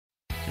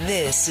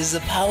This is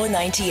a Power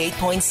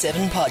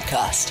 98.7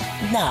 podcast.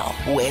 Now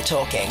we're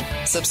talking.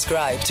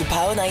 Subscribe to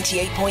Power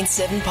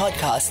 98.7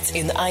 podcasts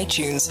in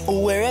iTunes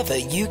or wherever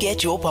you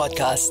get your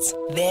podcasts.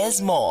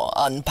 There's more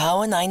on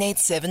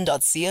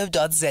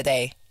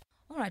power987.co.za.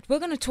 All right, we're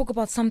going to talk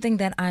about something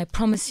that I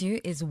promise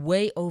you is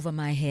way over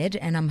my head,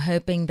 and I'm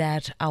hoping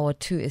that our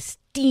two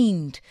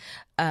esteemed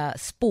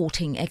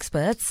sporting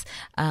experts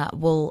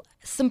will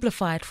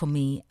simplify it for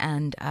me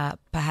and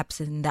perhaps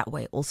in that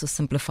way also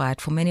simplify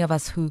it for many of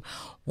us who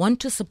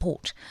want to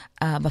support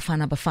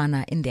Bafana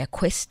Bafana in their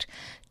quest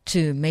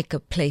to make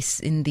a place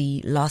in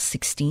the last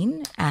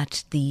 16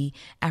 at the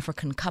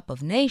African Cup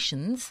of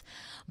Nations,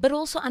 but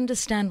also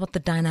understand what the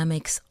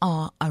dynamics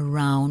are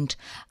around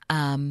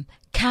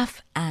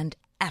CAF and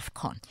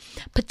AFCON,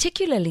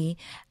 particularly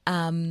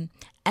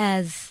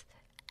as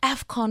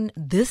AFCON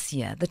this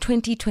year, the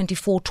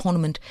 2024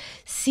 tournament,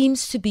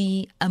 seems to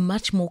be a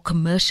much more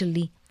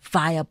commercially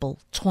viable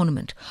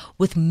tournament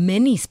with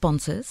many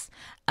sponsors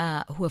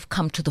who have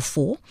come to the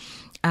fore.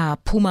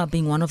 Puma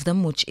being one of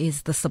them, which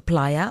is the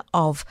supplier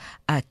of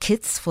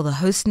kits for the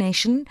host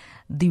nation,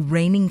 the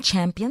reigning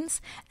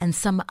champions, and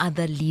some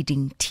other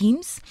leading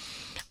teams.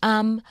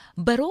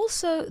 But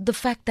also the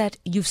fact that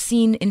you've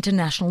seen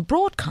international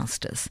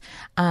broadcasters.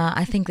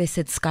 I think they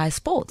said Sky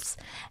Sports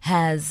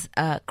has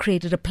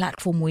created a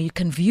platform where you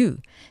can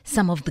view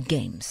some of the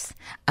games.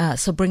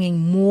 So bringing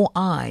more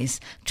eyes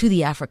to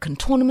the African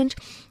tournament.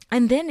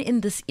 And then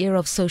in this era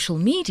of social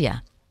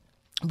media,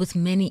 with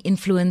many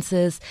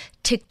influencers,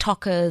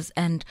 TikTokers,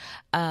 and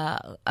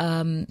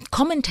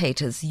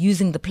commentators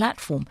using the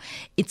platform,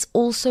 it's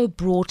also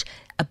brought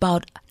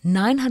about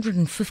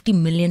 950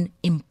 million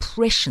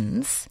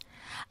impressions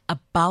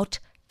about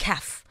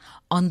CAF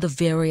on the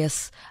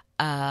various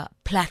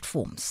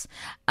platforms.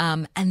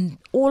 And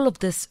all of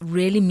this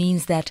really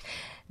means that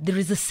there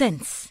is a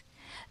sense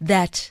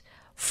that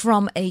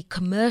from a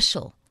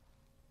commercial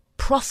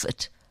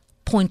profit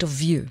point of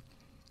view,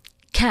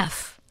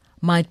 CAF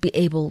might be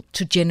able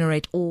to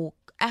generate, or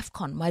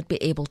AFCON might be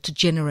able to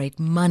generate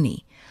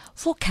money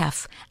for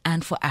CAF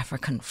and for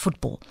African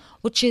football,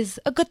 which is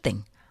a good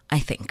thing, I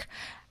think.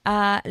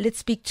 Let's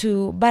speak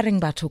to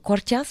Baringbatu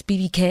Kortias,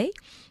 BBK,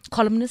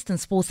 columnist and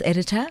sports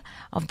editor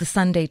of the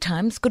Sunday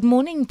Times. Good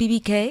morning,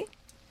 BBK.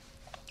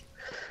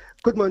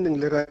 Good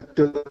morning,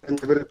 Lerato, and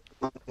the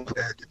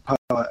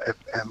Power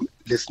FM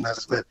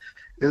listeners. Well,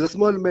 there's a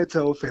small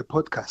matter of a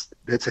podcast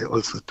that I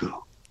also do.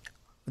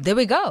 There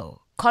we go.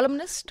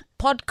 Columnist,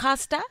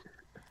 podcaster,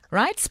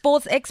 right?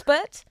 Sports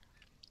expert.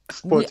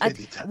 Sports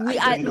editor. We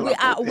are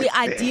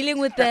dealing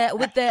with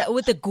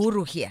the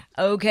guru here.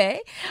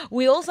 Okay.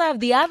 We also have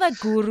the other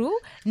guru,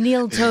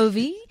 Neil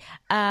Tovey,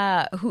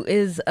 who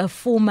is a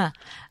former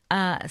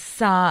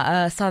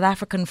South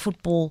African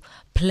football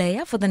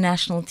player for the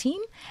national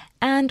team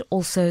and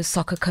also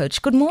soccer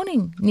coach. Good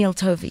morning, Neil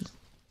Tovey.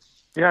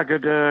 Yeah.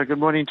 Good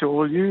morning to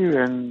all you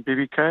and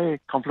BBK.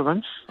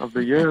 Compliments of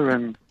the year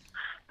and.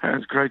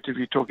 It's great to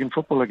be talking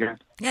football again.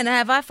 And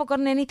have I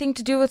forgotten anything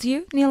to do with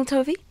you, Neil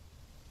Tovey?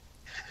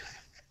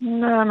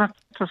 No, not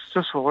just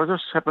for. I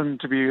just happened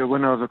to be a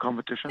winner of the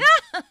competition.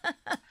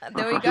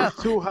 There we go.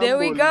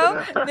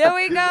 There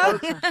we go.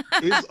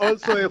 He's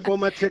also a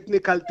former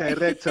technical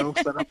director of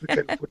South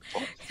African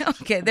football.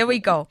 Okay, there we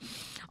go.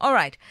 All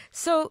right.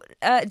 So,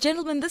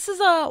 gentlemen, this is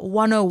a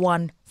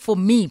 101 for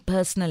me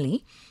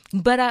personally.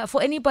 But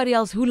for anybody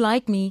else who,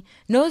 like me,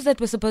 knows that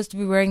we're supposed to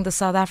be wearing the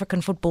South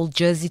African football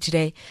jersey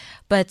today,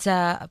 but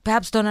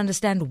perhaps don't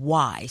understand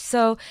why.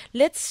 So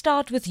let's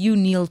start with you,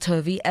 Neil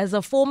Tovey, as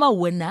a former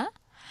winner,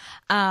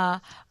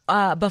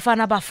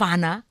 Bafana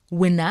Bafana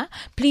winner.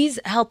 Please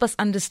help us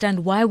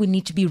understand why we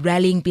need to be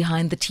rallying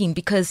behind the team.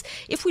 Because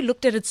if we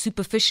looked at it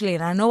superficially,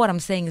 and I know what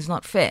I'm saying is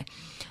not fair,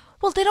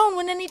 well, they don't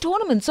win any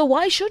tournaments, so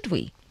why should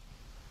we?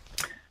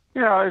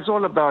 Yeah, it's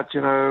all about,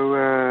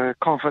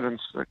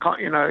 confidence.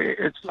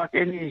 It's like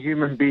any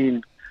human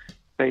being.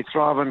 They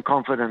thrive on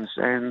confidence.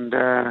 And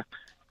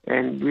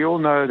we all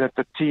know that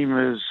the team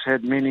has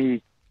had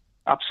many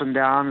ups and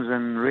downs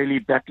and really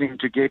battling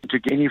to get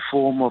any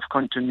form of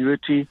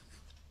continuity,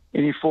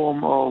 any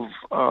form of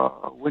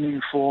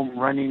winning form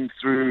running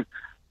through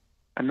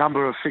a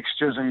number of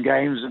fixtures and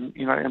games and,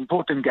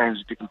 important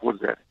games, if you can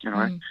put it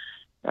that,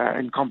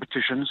 in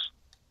competitions.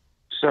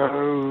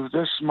 So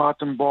this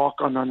might embark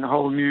on a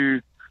whole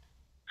new,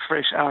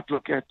 fresh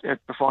outlook at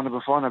Bafana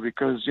Bafana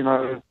because,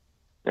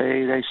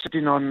 they're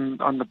sitting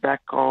on the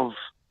back of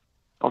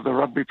the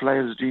rugby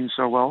players doing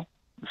so well,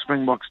 the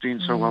Springboks doing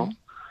so well.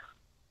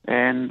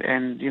 And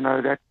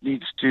that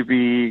needs to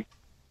be,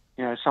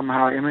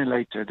 somehow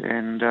emulated.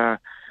 And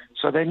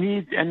so they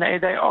need, and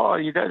they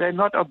are, they're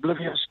not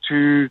oblivious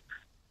to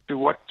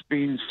what's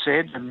being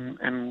said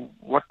and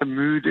what the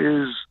mood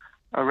is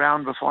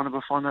around Bafana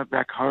Bafana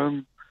back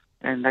home.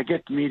 And they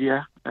get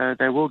media.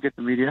 They will get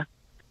the media.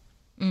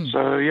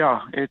 So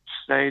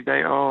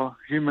they are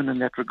human in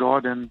that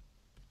regard, and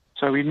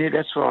so we need.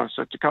 That's why.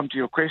 So to come to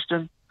your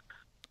question,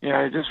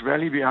 just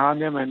rally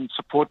behind them and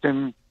support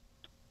them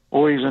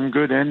always in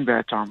good and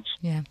bad times.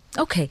 Yeah.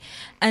 Okay.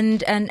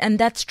 And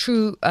that's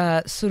true,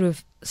 sort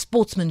of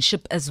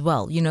sportsmanship as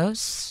well. You know,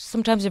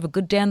 sometimes you have a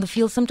good day on the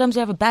field, sometimes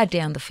you have a bad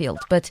day on the field,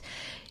 but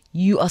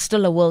you are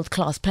still a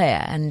world-class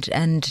player, and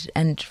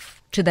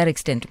to that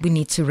extent, we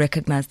need to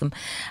recognize them.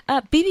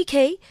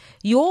 BBK,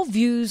 your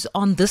views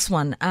on this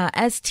one,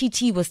 as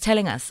TT was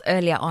telling us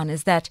earlier on,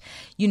 is that,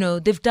 you know,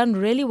 they've done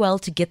really well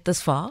to get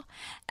this far.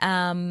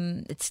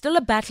 It's still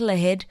a battle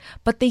ahead,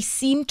 but they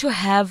seem to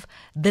have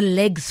the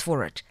legs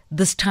for it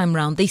this time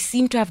round. They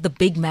seem to have the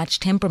big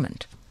match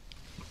temperament.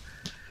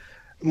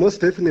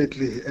 Most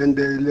definitely. And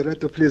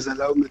Lerato, please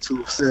allow me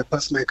to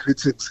pass my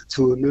greetings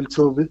to Neil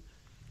Tovey,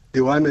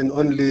 the one and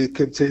only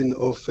captain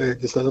of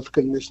the South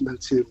African national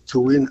team to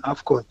win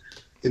AFCON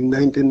in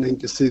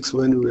 1996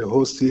 when we were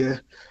host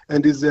here.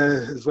 And is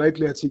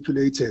rightly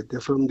articulated.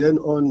 From then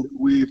on,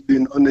 we've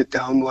been on a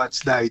downward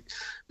slide,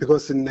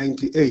 because in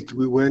 98,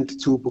 we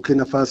went to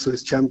Burkina Faso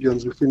as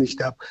champions. We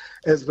finished up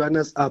as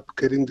runners-up,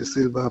 getting the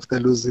silver after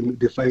losing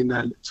the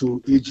final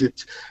to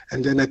Egypt.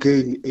 And then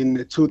again,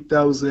 in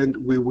 2000,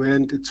 we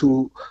went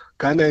to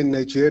Ghana and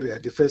Nigeria,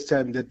 the first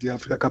time that the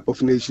Africa Cup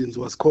of Nations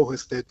was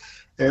co-hosted.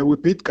 We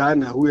beat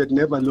Ghana, who had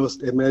never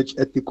lost a match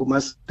at the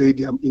Kumasi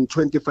Stadium in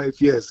 25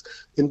 years.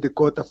 In the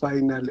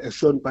quarterfinal,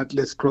 Sean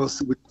Butler's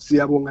cross with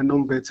Siyabonga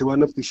Nombetse,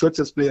 one of the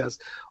shortest players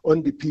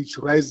on the pitch,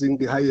 rising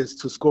the highest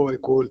to score a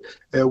goal,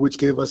 which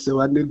gave us a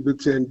 1-0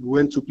 victory, and we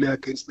went to play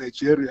against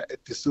Nigeria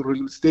at the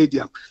Surulere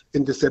Stadium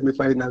in the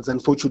semi-finals.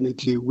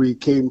 Unfortunately, we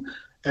came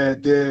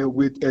there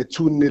with a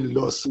 2-0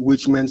 loss,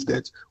 which means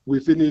that we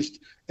finished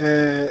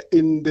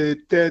in the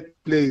third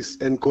place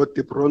and got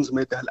the bronze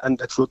medal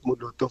under Claude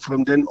Moloto.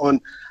 From then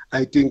on,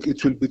 I think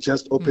it will be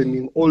just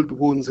opening old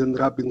wounds and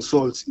rubbing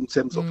salts in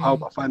terms of how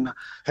Bafana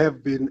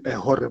have been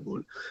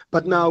horrible.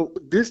 But now,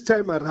 this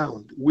time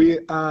around, we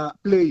are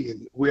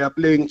playing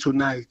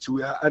tonight.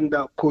 We are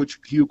under Coach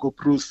Hugo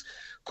Bruce.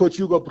 Coach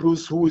Hugo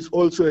Bruce, who is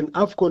also an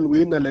AFCON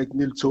winner like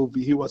Neil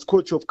Tovey. He was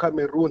coach of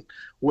Cameroon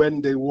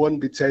when they won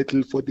the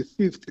title for the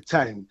 5th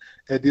time.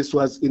 This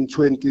was in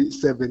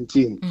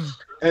 2017.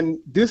 And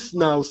this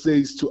now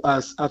says to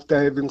us,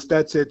 after having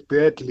started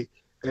badly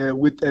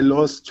with a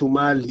loss to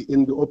Mali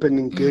in the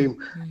opening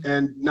game,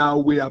 and now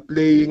we are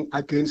playing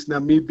against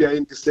Namibia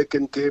in the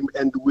second game,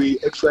 and we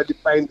actually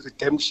find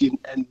redemption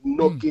and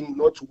knocking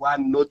not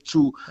 1, not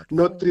 2,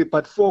 not 3,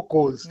 but 4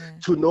 goals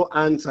to no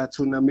answer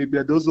to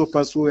Namibia. Those of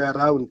us who were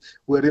around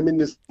were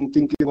reminiscing,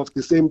 thinking of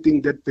the same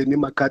thing that Benny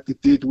McCarthy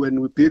did when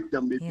we beat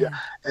Namibia.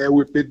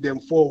 We beat them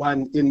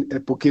 4-1 in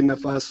Burkina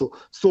Faso.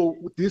 So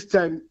this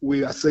time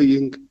we are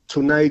saying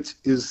tonight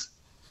is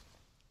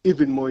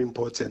even more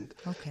important.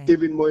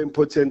 Even more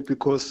important,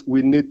 because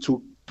we need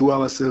to do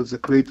ourselves a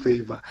great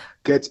favor,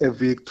 get a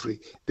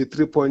victory. The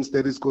 3 points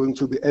that is going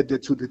to be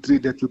added to the 3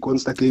 that we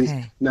conced against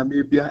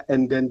Namibia,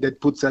 and then that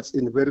puts us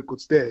in very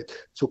good stead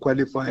to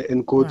qualify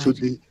and go to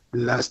the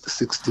last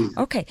 16.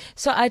 Okay,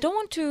 so I don't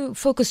want to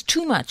focus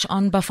too much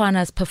on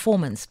Bafana's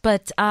performance,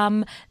 but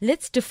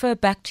let's defer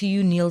back to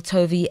you, Neil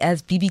Tovey,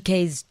 as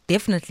BBK is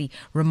definitely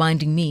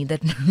reminding me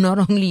that not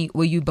only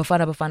were you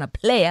Bafana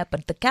player,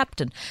 but the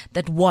captain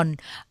that won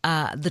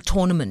the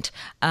tournament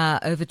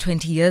over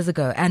 20 years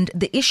ago. And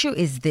the issue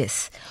is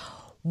this: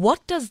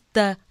 what does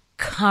the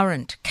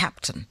current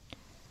captain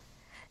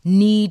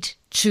need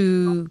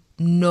to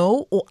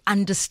know or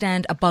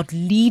understand about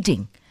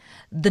leading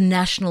the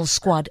national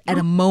squad at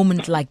a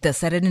moment like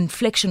this, at an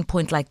inflection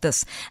point like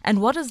this?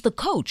 And what does the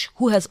coach,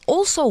 who has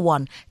also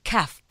won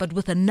CAF but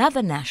with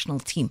another national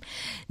team,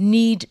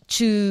 need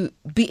to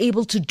be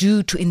able to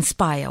do to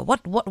inspire?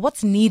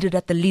 What's needed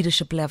at the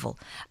leadership level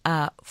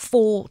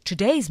for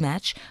today's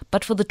match,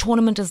 but for the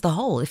tournament as the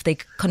whole, if they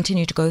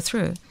continue to go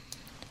through?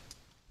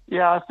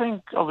 Yeah, I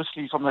think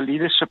obviously from a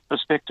leadership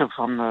perspective,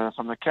 from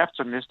the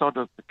captain, let's start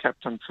with the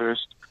captain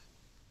first.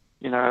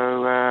 You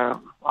know,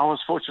 I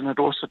was fortunate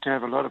also to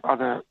have a lot of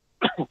other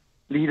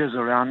leaders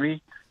around me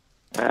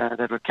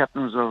that were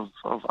captains of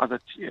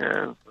other,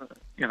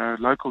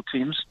 local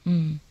teams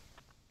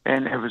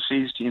and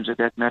overseas teams, at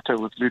that matter,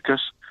 with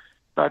Lucas.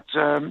 But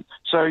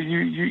so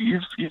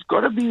you've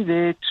got to be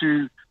there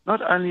to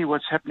not only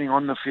what's happening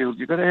on the field.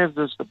 You've got to have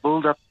the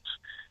build up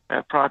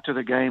prior to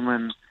the game,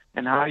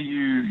 and how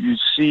you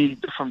see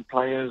different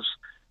players,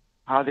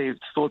 how their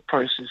thought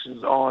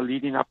processes are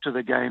leading up to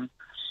the game.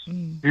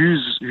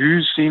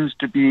 Who seems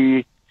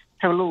to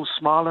have a little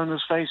smile on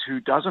his face, who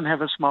doesn't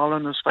have a smile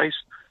on his face,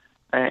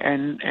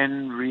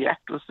 and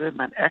react with them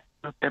and act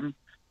with them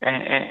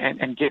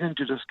and get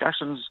into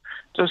discussions.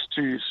 Just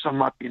to some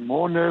might be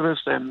more nervous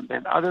than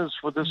others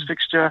for this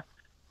fixture,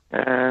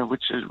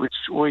 which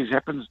always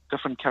happens,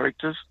 different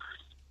characters.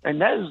 And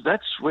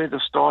that's where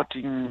the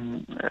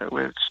starting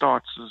where it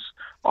starts is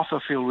off the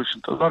field, which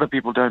a lot of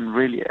people don't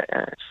really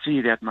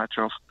see that much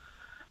of.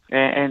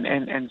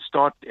 And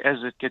start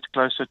as it gets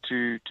closer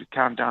to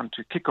countdown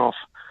to kickoff,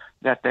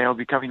 that they are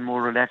becoming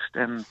more relaxed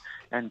and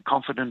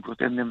confident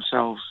within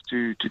themselves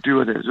to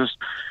do it. Just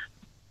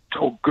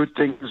talk good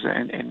things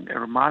and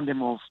remind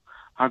them of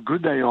how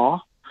good they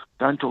are,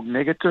 don't talk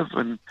negative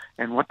and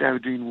what they were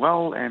doing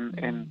well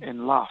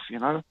and laugh, you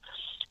know.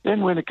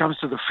 Then when it comes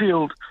to the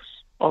field,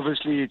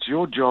 obviously it's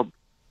your job,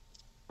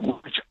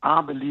 which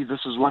I believe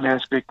this is one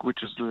aspect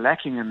which is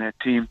lacking in that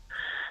team,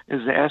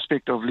 is the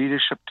aspect of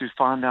leadership to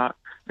find out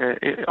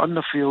on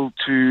the field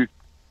to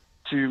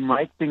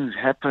make things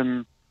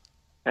happen.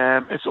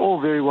 It's all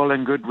very well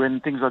and good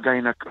when things are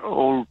going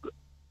all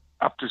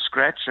up to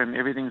scratch and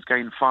everything's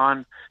going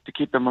fine to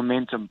keep the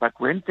momentum. But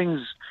when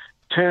things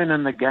turn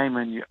in the game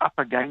and you're up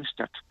against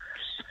it,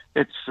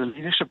 it's the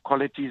leadership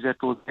qualities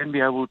that will then be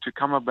able to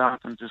come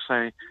about and to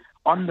say,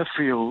 on the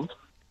field,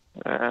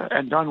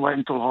 and don't wait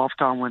until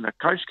halftime when the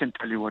coach can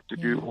tell you what to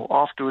do, or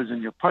afterwards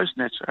in your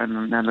post-match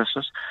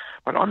analysis,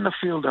 but on the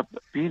field, of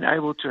being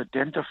able to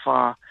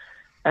identify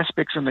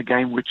aspects in the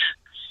game which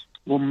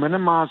will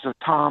minimize the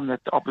time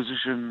that the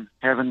opposition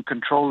have in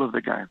control of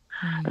the game.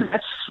 And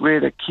that's where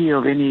the key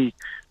of any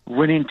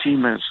winning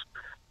team is,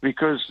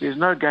 because there's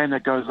no game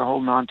that goes the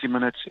whole 90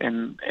 minutes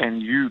and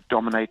you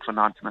dominate for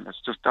 90 minutes.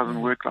 It just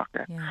doesn't work like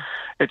that.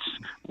 It's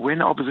when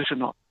the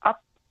opposition are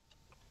up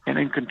and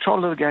in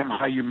control of the game,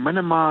 how you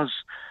minimize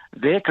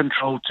their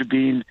control to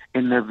being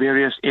in the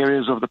various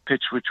areas of the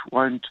pitch which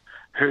won't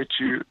hurt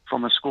you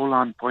from a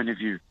scoreline point of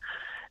view.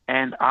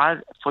 And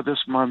for this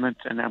moment,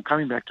 and I'm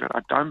coming back to it,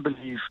 I don't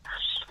believe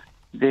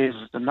there's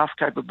enough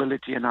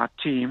capability in our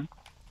team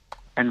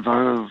and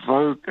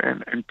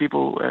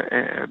people,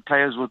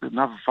 players with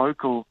enough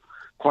vocal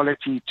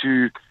quality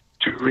to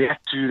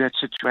react to that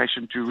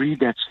situation, to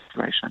read that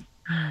situation.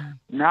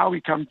 Now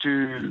we come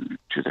to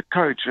the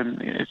coach,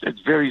 and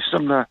it's very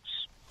similar.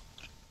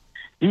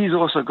 He's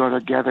also got to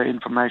gather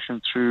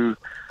information through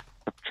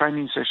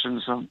training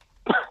sessions.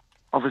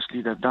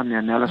 Obviously, they've done the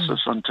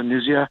analysis on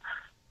Tunisia.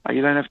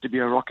 You don't have to be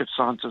a rocket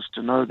scientist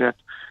to know that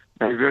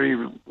they're very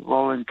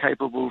well and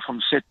capable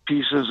from set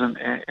pieces and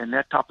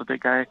that type of the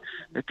game.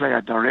 They play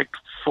a direct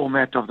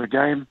format of the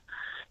game.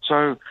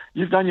 So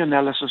you've done your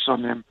analysis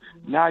on them.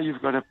 Now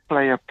you've got to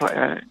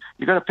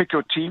you've got to pick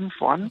your team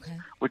for one,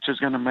 which is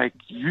going to make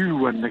you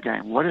win the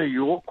game. What are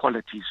your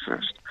qualities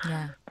first?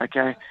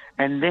 Okay,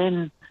 and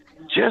then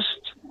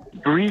just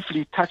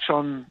briefly touch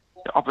on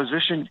the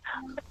opposition.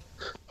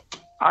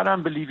 I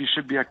don't believe you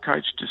should be a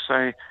coach to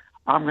say,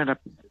 I'm going to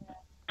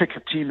pick a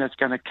team that's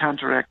going to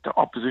counteract the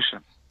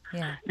opposition.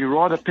 You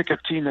rather pick a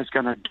team that's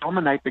going to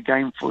dominate the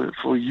game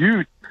for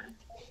you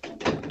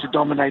to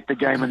dominate the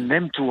game and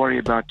them to worry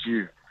about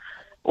you.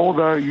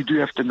 Although you do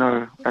have to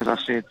know, as I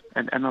said,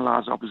 and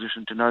analyze the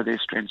opposition to know their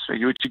strengths,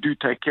 which you do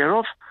take care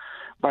of,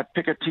 but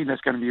pick a team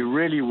that's going to be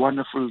really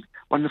wonderfully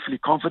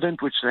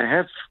confident, which they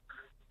have,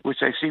 which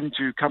they seem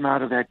to come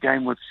out of that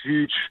game with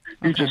huge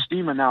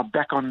esteem and now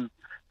back on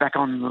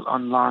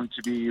line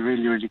to be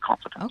really, really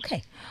confident.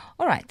 Okay.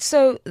 All right.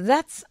 So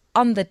that's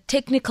on the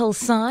technical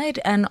side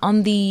and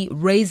on the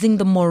raising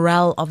the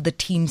morale of the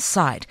team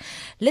side.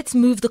 Let's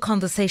move the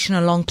conversation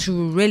along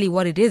to really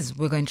what it is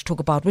we're going to talk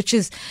about, which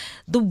is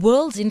the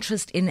world's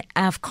interest in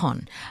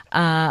AFCON,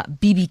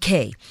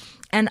 BBK.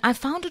 And I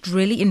found it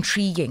really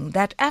intriguing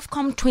that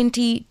AFCON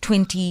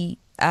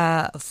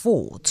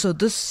 2024, so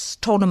this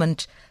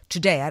tournament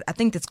today, I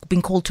think it's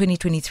been called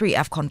 2023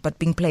 AFCON, but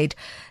being played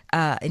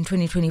in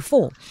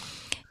 2024,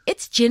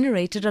 it's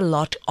generated a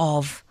lot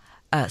of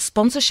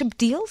sponsorship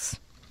deals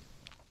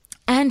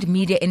and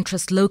media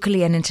interest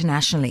locally and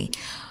internationally.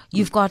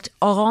 You've got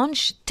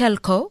Orange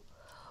Telco,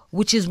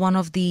 which is one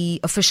of the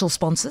official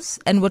sponsors,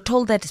 and we're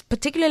told that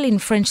particularly in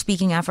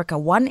French-speaking Africa,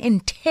 1 in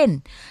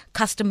 10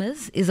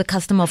 customers is a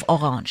customer of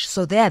Orange,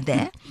 so they're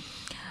there.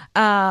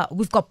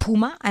 We've got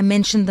Puma, I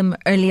mentioned them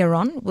earlier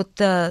on, with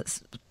the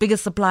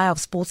biggest supplier of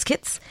sports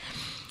kits.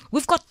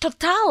 We've got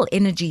Total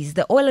Energies,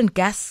 the oil and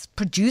gas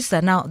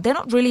producer. Now, they're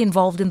not really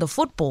involved in the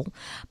football,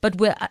 but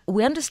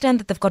we understand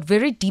that they've got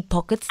very deep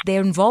pockets. They're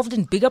involved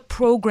in bigger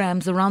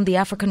programs around the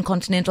African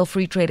continental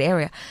free trade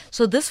area.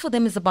 So this for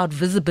them is about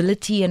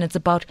visibility and it's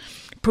about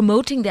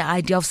promoting their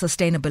idea of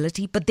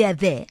sustainability, but they're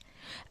there.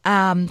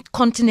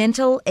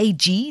 Continental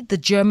AG, the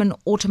German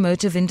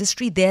automotive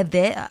industry, they're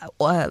there.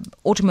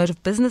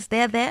 Automotive business,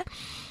 they're there.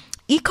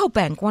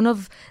 EcoBank, one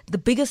of the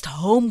biggest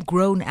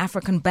homegrown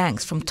African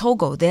banks from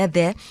Togo, they're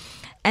there.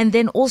 And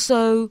then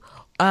also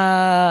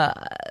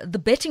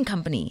the betting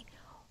company,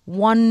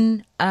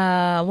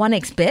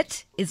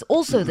 1xBet, is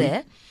also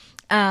there.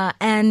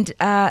 And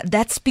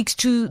that speaks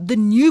to the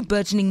new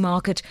burgeoning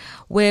market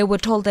where we're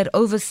told that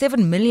over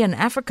 7 million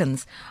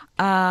Africans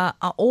are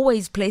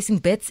always placing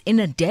bets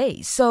in a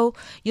day. So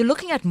you're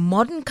looking at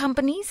modern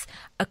companies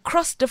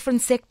across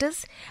different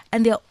sectors,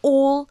 and they're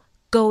all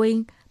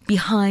going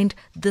behind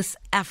this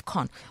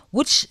AFCON,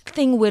 which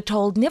thing we're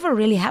told never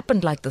really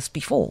happened like this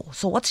before.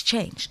 So what's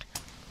changed?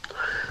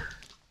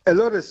 A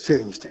lot has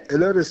changed.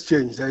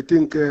 I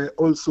think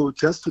also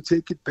just to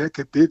take it back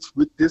a bit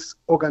with this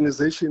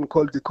organization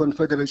called the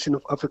Confederation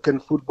of African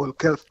Football,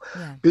 CAF,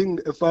 being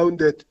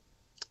founded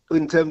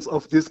in terms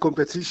of this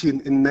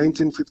competition in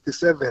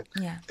 1957,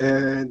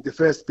 and the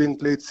first being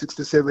played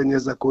 67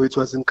 years ago. It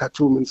was in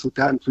Khartoum in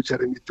Sudan,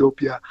 featuring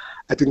Ethiopia.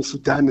 I think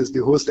Sudan is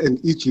the host, and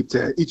Egypt.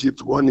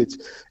 Egypt won it,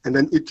 and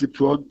then Egypt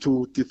won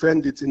to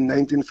defend it in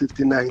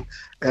 1959,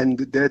 and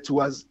that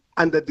was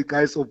under the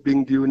guise of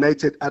being the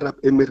United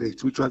Arab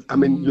Emirates, which was,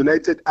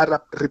 United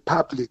Arab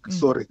Republic,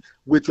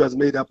 which was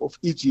made up of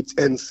Egypt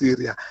and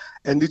Syria.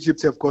 And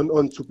Egypt have gone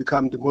on to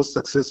become the most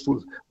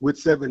successful with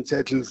 7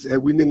 titles,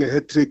 winning a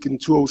hat-trick in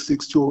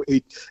 2006,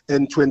 2008,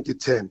 and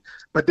 2010.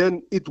 But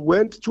then it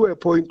went to a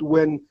point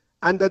when,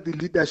 under the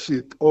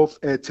leadership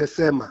of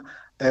Tesema,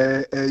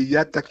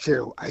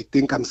 Yatakcheo, I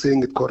think I'm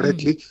saying it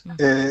correctly,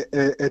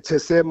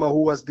 Tesema,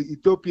 who was the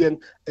Ethiopian,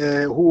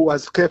 who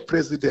was CAF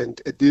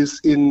president,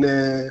 this in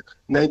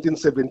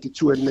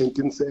 1972 and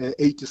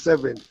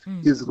 1987,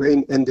 his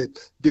reign ended.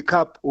 The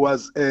CAF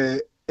was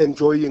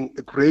enjoying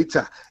a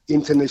greater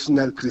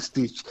international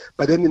prestige.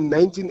 But then in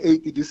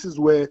 1980, this is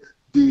where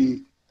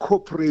the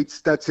corporates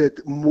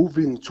started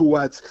moving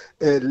towards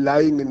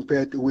lying in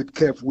bed with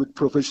CAF, with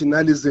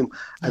professionalism,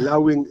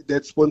 allowing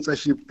that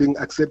sponsorship being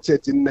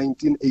accepted in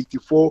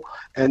 1984.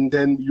 And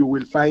then you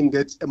will find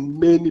that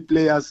many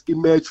players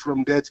emerge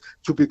from that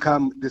to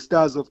become the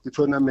stars of the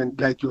tournament,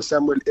 like your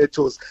Samuel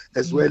Eto'os,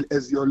 as well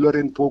as your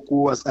Laurent Poku,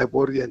 who was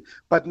Ivorian.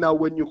 But now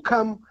when you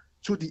come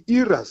to the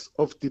eras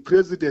of the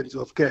presidents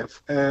of CAF,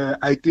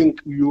 I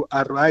think you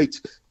are right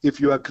if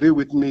you agree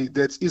with me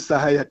that Issa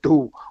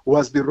Hayatou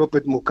was the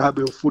Robert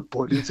Mugabe of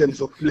football in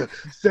terms of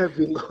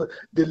serving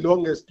the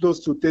longest,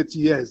 close to 30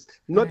 years.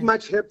 Not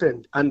much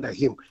happened under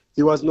him.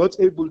 He was not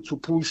able to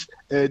push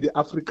the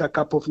Africa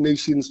Cup of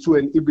Nations to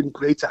an even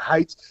greater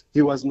height.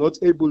 He was not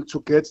able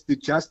to get the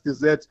just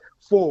desert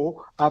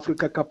for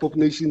Africa Cup of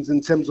Nations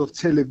in terms of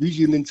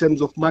television, in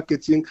terms of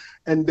marketing.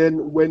 And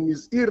then when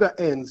his era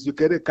ends, you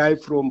get a guy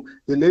from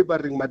the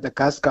neighboring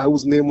Madagascar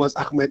whose name was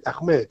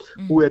Ahmed,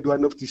 who had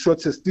one of the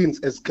shortest stints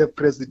as CAF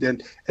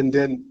president. And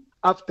then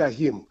after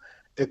him,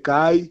 a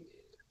guy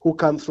who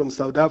comes from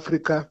South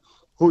Africa,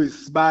 who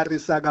is Sibari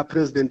Saga,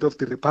 president of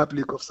the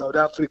Republic of South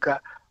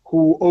Africa,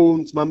 who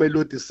owns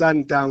Mamelodi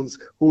Sundowns,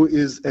 who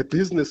is a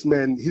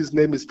businessman. His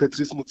name is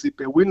Patrice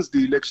Motsepe, wins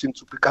the election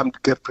to become the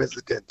CAF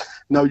president.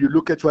 Now you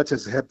look at what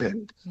has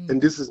happened,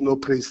 and this is no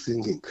praise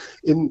singing.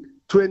 In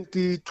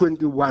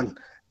 2021,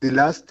 the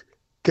last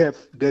CAF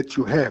that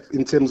you have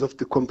in terms of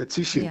the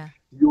competition,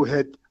 you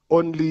had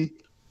only,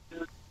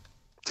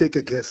 take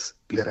a guess,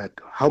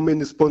 Lerato, how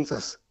many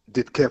sponsors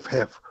did CAF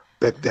have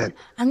back then?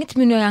 I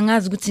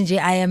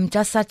am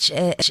just such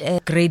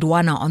a grade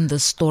one on the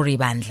story,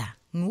 Bandla.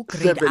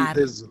 7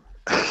 peso.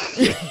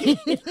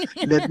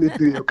 Let me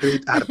be your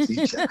great art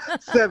teacher.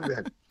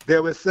 7.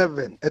 There were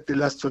 7 at the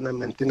last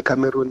tournament in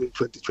Cameroon in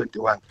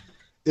 2021.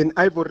 In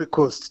Ivory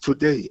Coast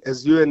today,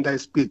 as you and I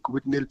speak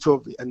with Neil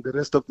Tovey and the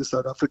rest of the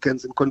South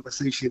Africans in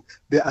conversation,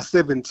 there are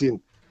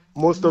 17.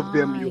 Most of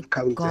them you've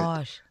counted.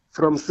 Gosh.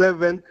 From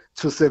 7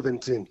 to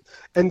 17.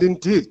 And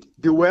indeed,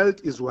 the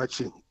world is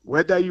watching.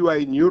 Whether you are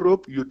in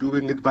Europe, you're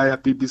doing it via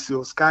BBC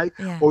or Sky,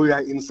 or you are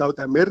in South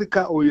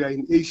America, or you are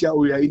in Asia,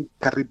 or you are in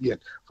Caribbean.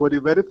 For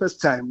the very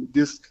first time,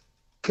 this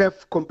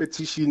CAF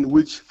competition,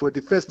 which for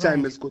the first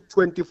time has got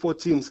 24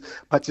 teams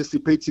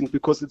participating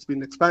because it's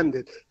been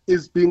expanded,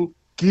 is being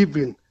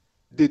given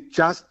the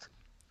just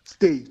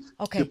stage,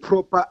 the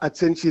proper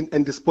attention,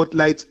 and the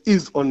spotlight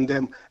is on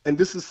them. And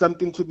this is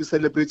something to be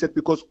celebrated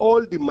because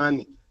all the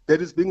money that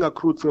is being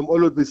accrued from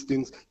all of these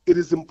things, it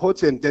is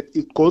important that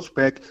it goes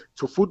back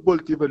to football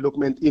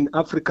development in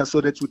Africa so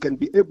that we can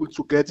be able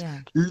to get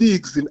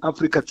leagues in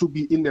Africa to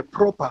be in a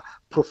proper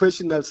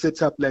professional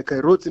setup. Like I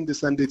wrote in the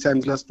Sunday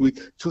Times last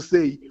week to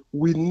say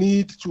we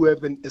need to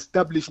have an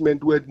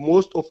establishment where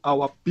most of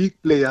our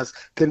big players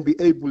can be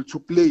able to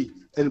play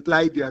and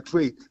ply their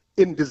trade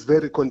in this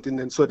very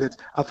continent so that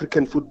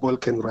African football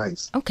can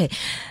rise. Okay.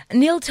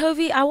 Neil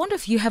Tovey, I wonder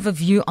if you have a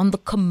view on the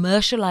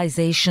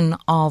commercialization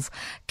of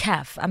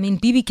CAF. I mean,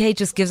 BBK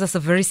just gives us a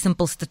very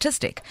simple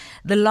statistic.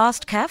 The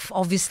last CAF,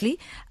 obviously,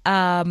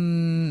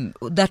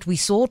 that we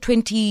saw,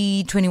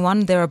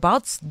 2021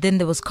 thereabouts, then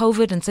there was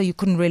COVID, and so you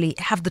couldn't really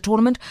have the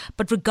tournament.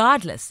 But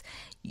regardless,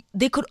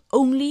 they could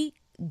only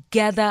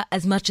gather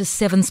as much as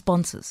 7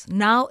 sponsors.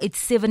 Now it's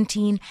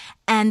 17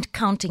 and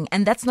counting,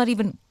 and that's not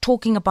even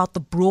talking about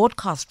the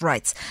broadcast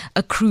rights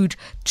accrued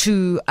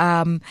to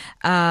the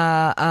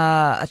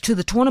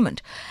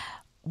tournament.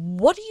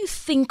 What do you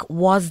think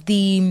was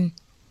the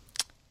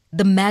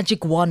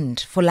magic wand,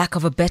 for lack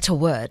of a better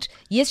word?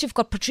 Yes, you've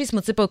got Patrice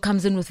Motsepe who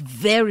comes in with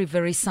very,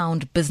 very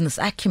sound business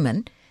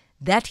acumen.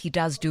 That he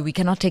does do. We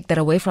cannot take that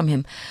away from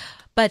him.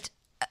 But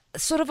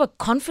sort of a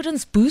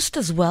confidence boost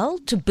as well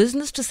to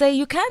business to say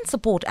you can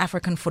support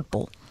African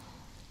football.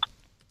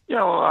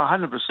 Yeah, well,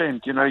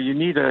 100%. You know, you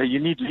need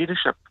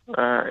leadership,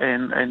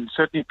 and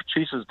certainly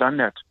Patrice has done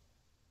that,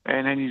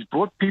 and he's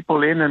brought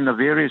people in the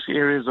various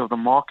areas of the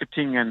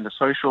marketing and the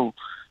social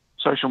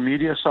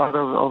media side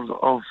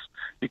of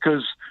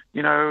because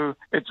you know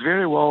it's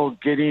very well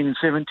getting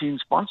 17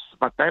 sponsors,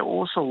 but they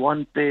also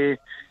want their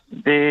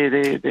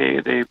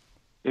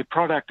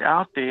product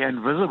out there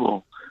and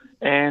visible.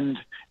 and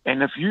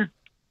if you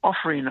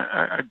offering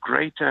a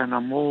greater and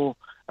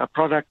a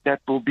product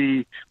that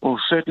will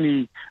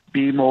certainly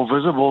be more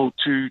visible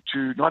to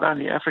not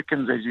only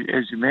Africans,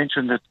 as you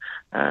mentioned,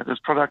 that this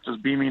product is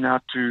beaming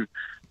out to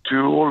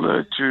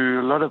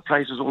a lot of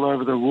places all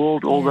over the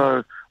world,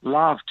 although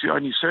live to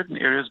only certain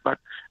areas, but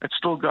it's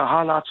still got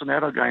highlights on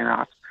that are going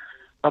out.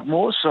 But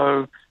more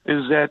so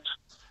is that,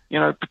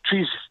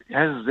 Patrice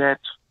has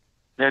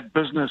that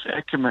business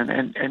acumen,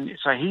 and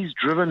so he's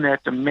driven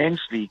that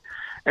immensely.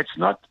 It's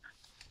not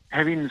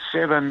having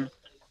 7,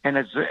 and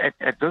it's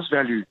at this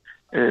value.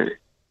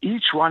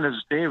 Each one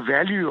is their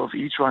value of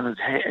each one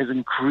has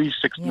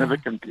increased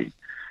significantly,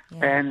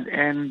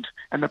 and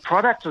the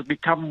product has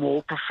become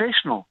more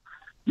professional.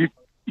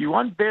 You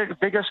want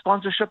bigger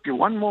sponsorship, you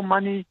want more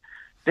money,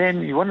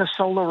 then you want to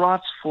sell the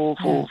rights for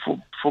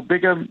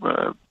bigger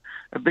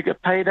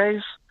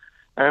paydays,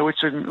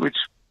 which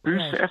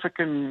boosts the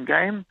African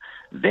game.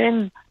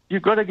 Then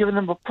you've got to give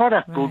them a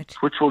product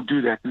which will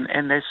do that,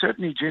 and they're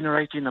certainly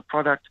generating a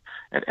product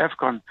at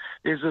AFCON.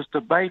 There's this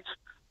debate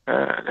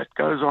that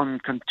goes on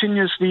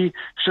continuously.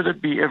 Should it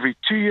be every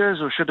 2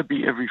 years or should it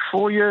be every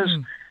 4 years?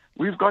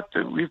 We've got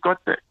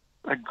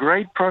a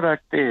great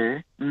product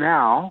there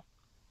now,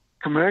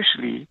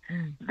 commercially,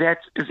 that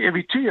is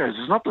every 2 years.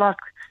 It's not like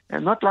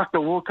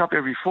the World Cup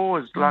every 4.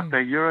 It's like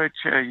the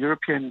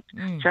European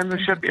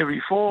Championship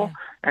every 4,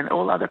 and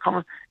all other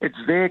common. It's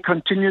there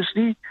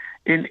continuously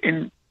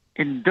in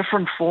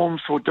different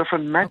forms for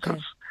different matters.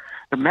 Okay.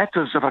 The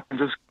matters, if I can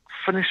just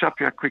finish up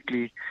here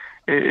quickly,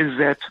 is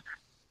that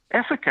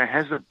Africa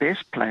has the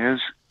best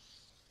players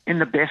in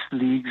the best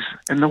leagues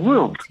in the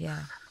world. Yeah.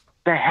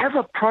 They have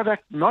a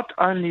product not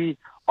only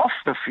off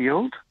the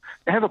field,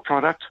 they have a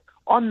product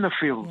on the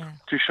field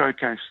to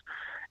showcase.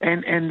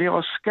 And there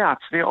are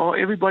scouts, there are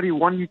everybody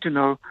wanting to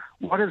know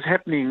what is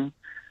happening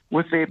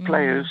with their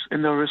players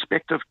in the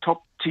respective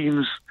top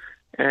teams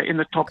in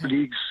the top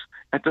leagues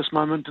at this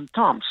moment in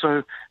time.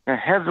 So they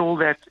have all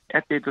that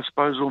at their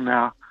disposal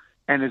now,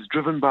 and it's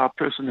driven by a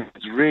person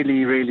that's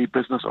really, really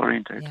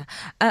business-oriented.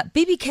 Yeah.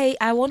 BBK,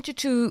 I want you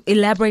to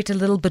elaborate a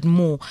little bit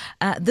more.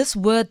 This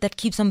word that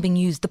keeps on being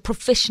used, the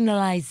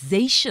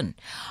professionalisation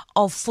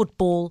of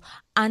football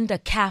under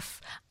CAF,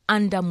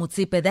 under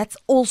Motsepe, that's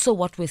also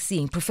what we're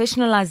seeing,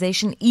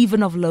 professionalisation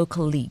even of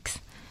local leagues.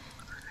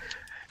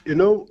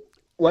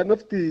 One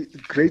of the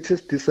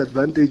greatest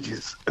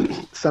disadvantages,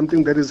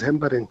 something that is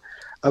hampering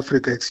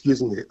Africa,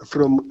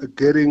 from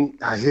getting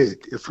ahead,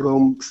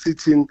 from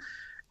sitting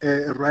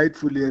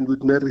rightfully and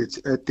with merit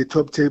at the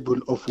top table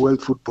of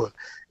world football,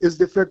 is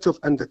the fact of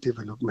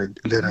underdevelopment,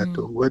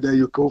 Lerato. Whether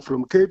you go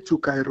from Cape to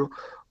Cairo,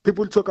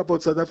 people talk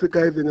about South Africa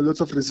having a lot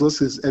of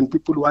resources, and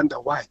people wonder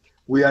why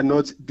we are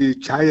not the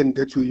giant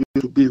that we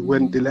used to be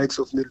when the likes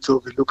of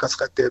Niltove, Lucas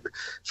Katebe,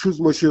 Shuz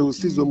Moshe,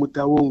 Sizo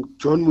Mutawong,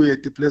 John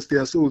Muye, to bless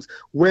their souls,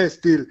 were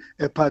still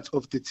a part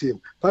of the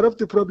team. Part of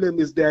the problem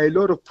is there are a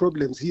lot of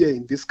problems here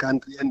in this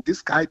country, and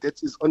this guy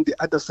that is on the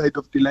other side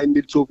of the line,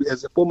 Niltove,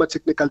 as a former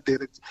technical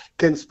director,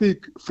 can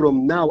speak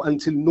from now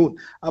until noon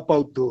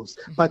about those.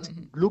 But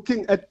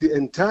looking at the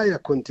entire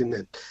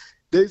continent,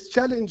 there's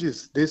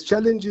challenges. There's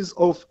challenges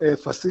of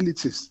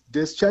facilities.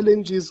 There's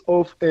challenges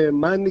of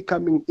money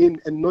coming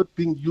in and not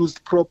being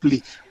used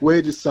properly where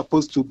it is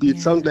supposed to be. It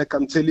sounds like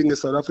I'm telling a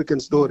South African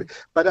story.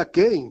 But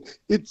again,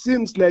 it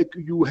seems like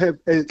you have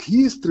a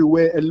history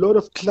where a lot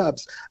of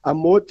clubs are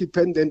more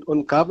dependent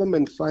on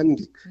government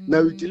funding. Now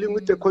you're dealing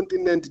with a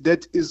continent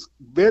that is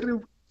very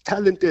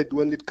talented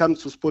when it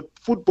comes to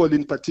football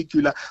in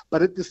particular,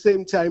 but at the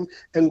same time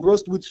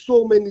engrossed with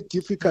so many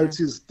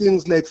difficulties,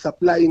 things like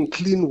supplying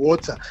clean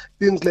water,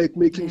 things like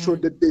making sure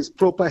that there's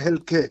proper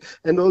healthcare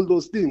and all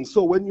those things.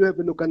 So when you have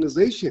an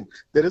organization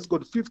that has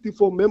got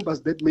 54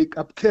 members that make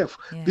up CAF,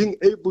 being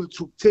able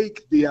to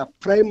take their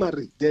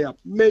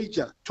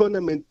major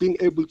tournament, being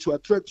able to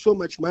attract so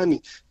much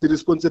money, the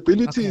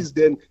responsibility is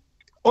then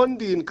on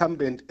the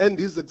incumbent and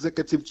his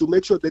executive to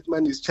make sure that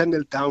money is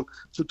channeled down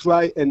to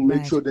try and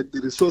make sure that the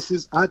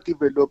resources are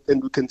developed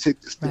and we can take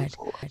this thing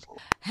forward.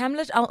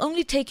 Hamlet, I'll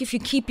only take if you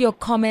keep your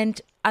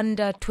comment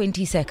under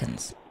 20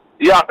 seconds.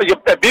 Yeah,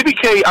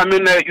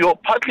 BBK, you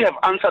partly have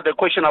answered the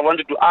question I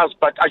wanted to ask,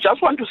 but I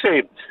just want to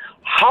say,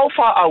 how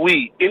far are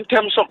we in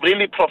terms of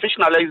really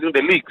professionalizing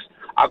the leagues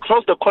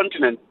across the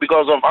continent?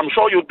 Because I'm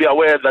sure you'll be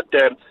aware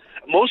that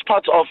most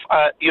parts of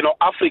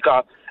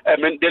Africa,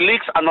 the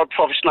leagues are not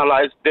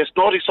professionalized. There's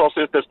no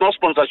resources. There's no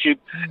sponsorship.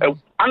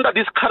 Under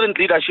this current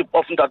leadership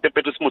of Ntate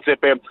Patrice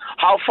Motsepe,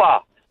 how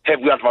far have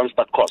we advanced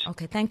that cause?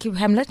 Okay, thank you,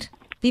 Hamlet.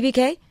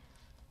 BBK?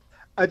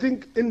 I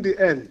think in the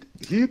end,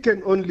 he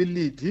can only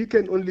lead, he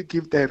can only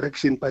give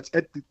direction, but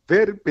at the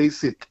very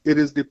basic, it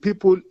is the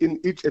people in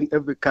each and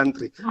every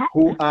country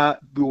who are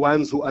the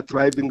ones who are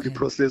driving the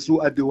process, who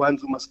are the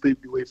ones who must pave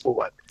the way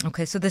forward.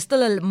 Okay, so there's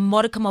still a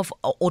modicum of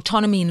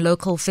autonomy in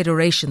local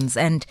federations,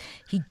 and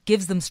he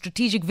gives them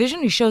strategic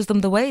vision, he shows them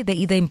the way, they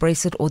either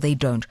embrace it or they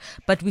don't.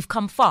 But we've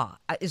come far,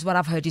 is what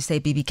I've heard you say,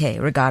 BBK,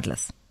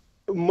 regardless.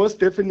 Most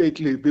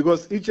definitely,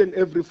 because each and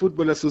every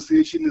football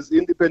association is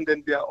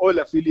independent. They are all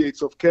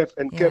affiliates of CAF,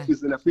 and CAF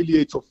is an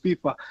affiliate of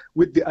FIFA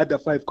with the other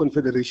 5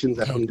 confederations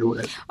around the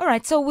world. All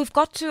right, so we've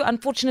got to,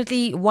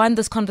 unfortunately, wind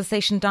this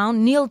conversation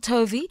down. Neil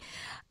Tovey,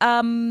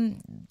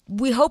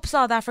 we hope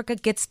South Africa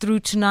gets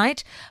through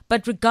tonight,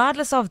 but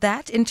regardless of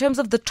that, in terms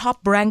of the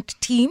top-ranked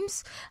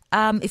teams,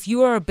 if you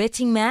were a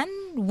betting man,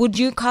 would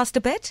you cast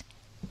a bet?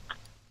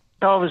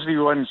 Obviously,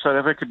 we want South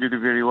Africa to do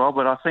very well,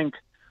 but I think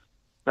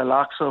the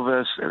likes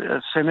of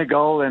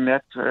Senegal and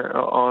that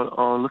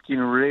are looking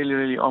really,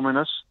 really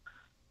ominous.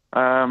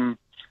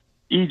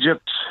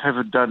 Egypt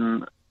have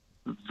done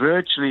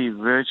virtually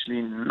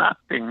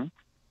nothing.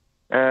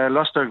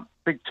 Lost a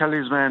big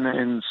talisman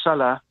in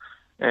Salah,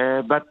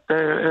 but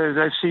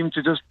they seem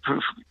to just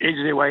edge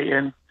their way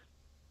in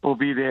or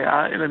be there.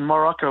 And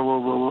Morocco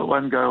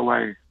won't go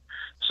away.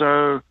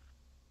 So,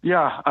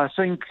 yeah, I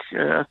think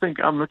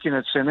I'm looking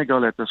at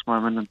Senegal at this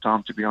moment in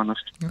time, to be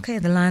honest. Okay,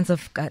 the Lions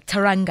of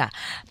Teranga.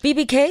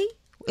 BBK,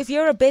 if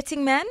you're a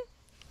betting man?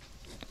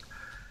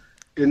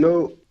 You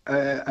know,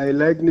 I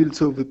like Neil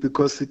Tovey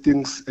because he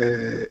thinks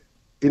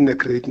in a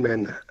great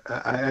manner.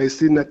 I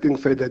see nothing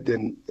further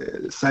than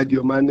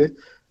Sadio Mane.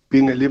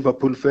 Being a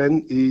Liverpool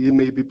fan, he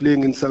may be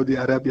playing in Saudi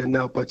Arabia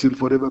now, but he'll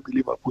forever be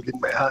Liverpool in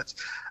my heart.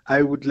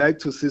 I would like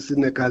to see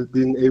Senegal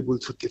being able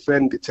to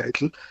defend the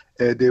title.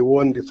 They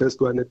won the first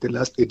one at the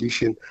last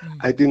edition.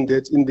 I think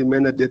that in the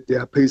manner that they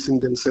are pacing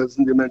themselves,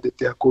 in the manner that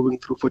they are going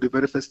through for the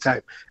very first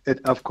time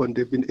at AFCON,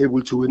 they've been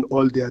able to win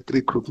all their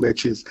 3 group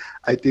matches.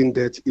 I think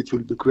that it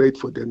will be great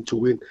for them to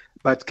win.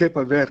 But Cape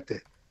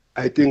Verde,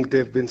 I think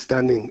they've been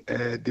stunning.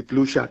 The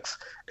Blue Sharks,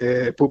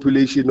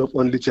 population of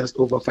only just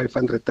over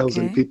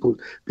 500,000 people,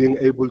 being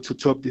able to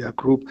top their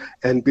group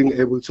and being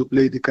able to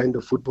play the kind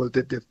of football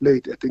that they've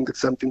played. I think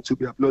it's something to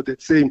be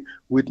applauded. Same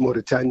with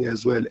Mauritania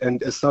as well.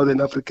 And as Southern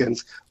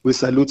Africans, we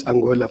salute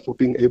Angola for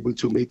being able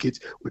to make it.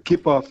 We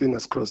keep our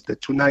fingers crossed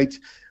that tonight,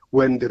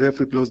 when the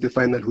referee blows the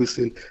final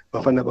whistle,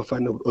 Bafana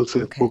Bafana will also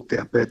have booked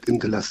their bet in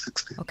the last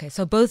 60. Okay,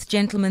 so both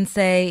gentlemen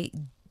say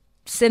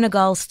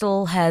Senegal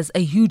still has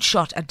a huge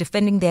shot at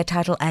defending their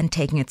title and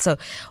taking it. So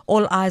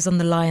all eyes on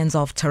the Lions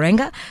of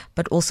Teranga,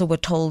 but also we're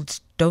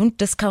told don't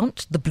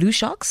discount the Blue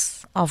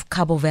Sharks of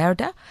Cabo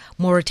Verde,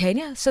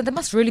 Mauritania. So there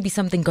must really be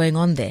something going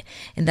on there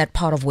in that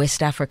part of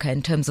West Africa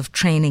in terms of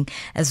training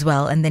as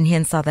well. And then here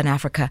in Southern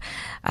Africa,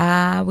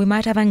 we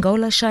might have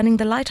Angola shining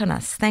the light on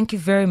us. Thank you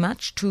very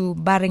much to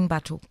Baring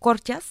Batu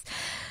Kortias,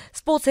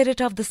 sports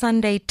editor of the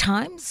Sunday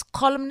Times,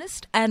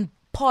 columnist and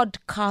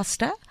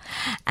podcaster,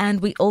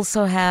 and we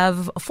also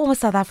have a former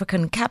South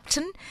African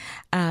captain,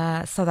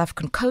 South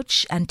African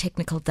coach and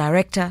technical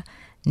director,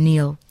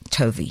 Neil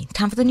Tovey.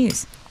 Time for the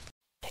news.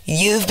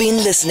 You've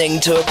been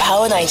listening to a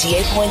Power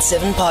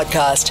 98.7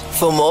 podcast.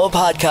 For more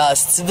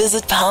podcasts,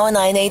 visit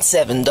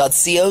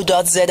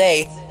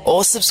power987.co.za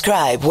or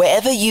subscribe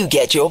wherever you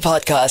get your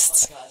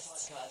podcasts.